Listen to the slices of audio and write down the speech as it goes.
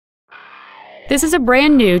This is a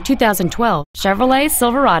brand new 2012 Chevrolet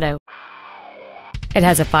Silverado. It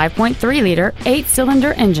has a 5.3-liter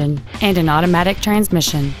 8-cylinder engine and an automatic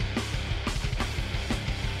transmission.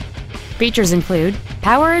 Features include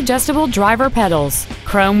power-adjustable driver pedals,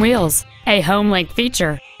 chrome wheels, a home-link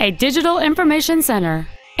feature, a digital information center,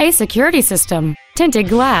 a security system, tinted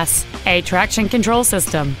glass, a traction control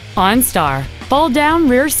system, OnStar, fold-down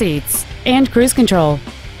rear seats, and cruise control.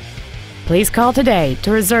 Please call today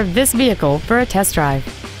to reserve this vehicle for a test drive.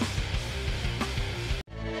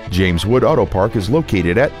 James Wood Auto Park is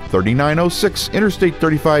located at 3906 Interstate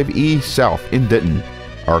 35E South in Denton.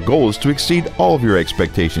 Our goal is to exceed all of your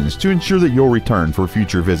expectations to ensure that you'll return for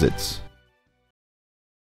future visits.